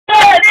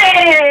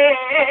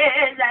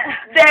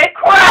They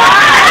cry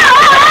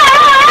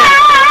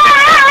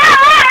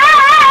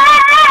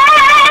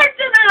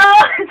to the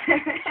Lord.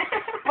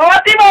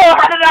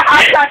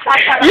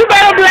 You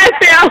better bless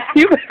him.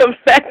 You better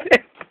bless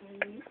him.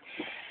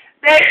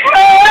 They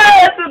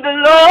cry to the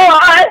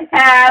Lord,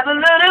 have a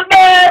little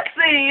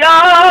mercy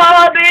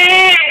on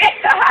me.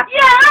 You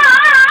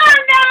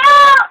know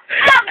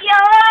I'm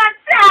your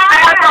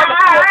child.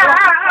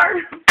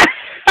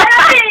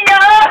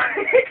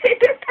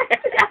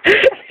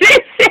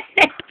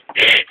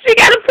 She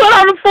got to put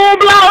on a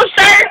full-blown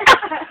shirt.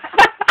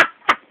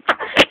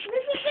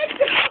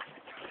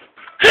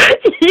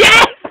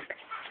 Yes.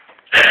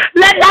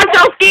 Let not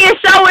your skin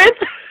show it.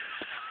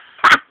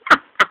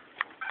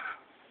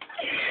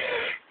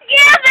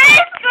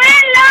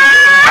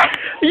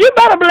 You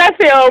better bless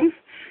him.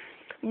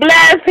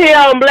 Bless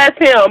him, bless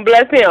him,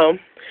 bless him.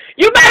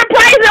 You better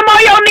praise him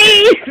on your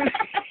knees.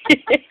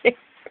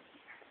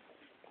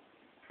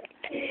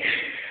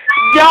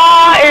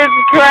 Y'all is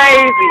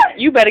crazy.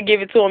 You better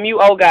give it to him. You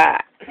owe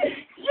God.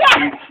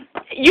 Yes.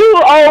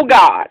 You owe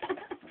God.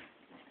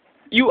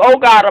 You owe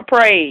God a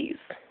praise.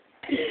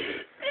 Glory.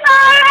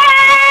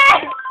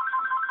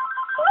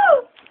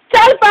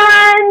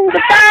 Telephone.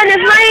 The phone is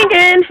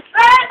ringing.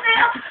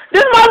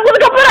 This motherfucker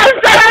gonna put on a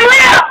shirt on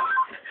lip.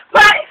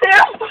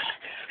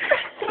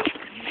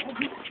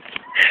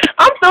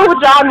 I'm through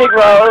with y'all,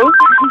 Negroes.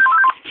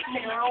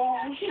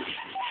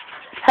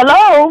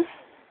 Hello?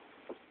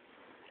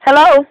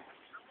 Hello?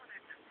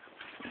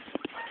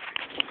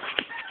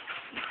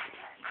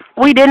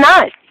 We did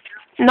not.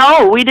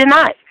 No, we did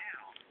not.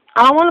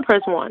 I don't want to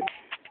press one.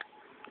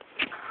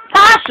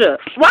 Tasha,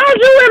 why are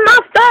you in my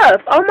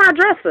stuff on my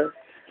dresser?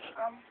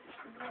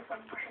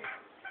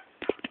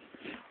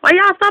 Why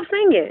y'all stop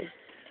singing?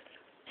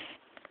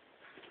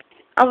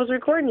 I was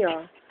recording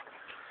y'all.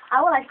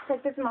 I would like to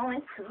take this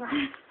moment to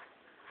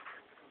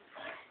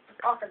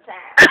offer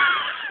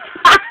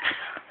time.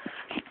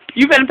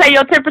 You better pay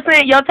your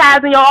 10%, your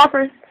tithes and your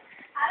offers.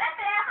 I left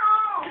it at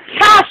home.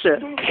 Tasha,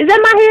 is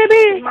that my hair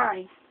big?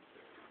 Mine.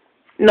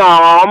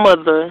 No,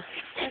 mother.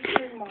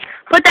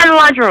 Put that in the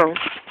lunchroom.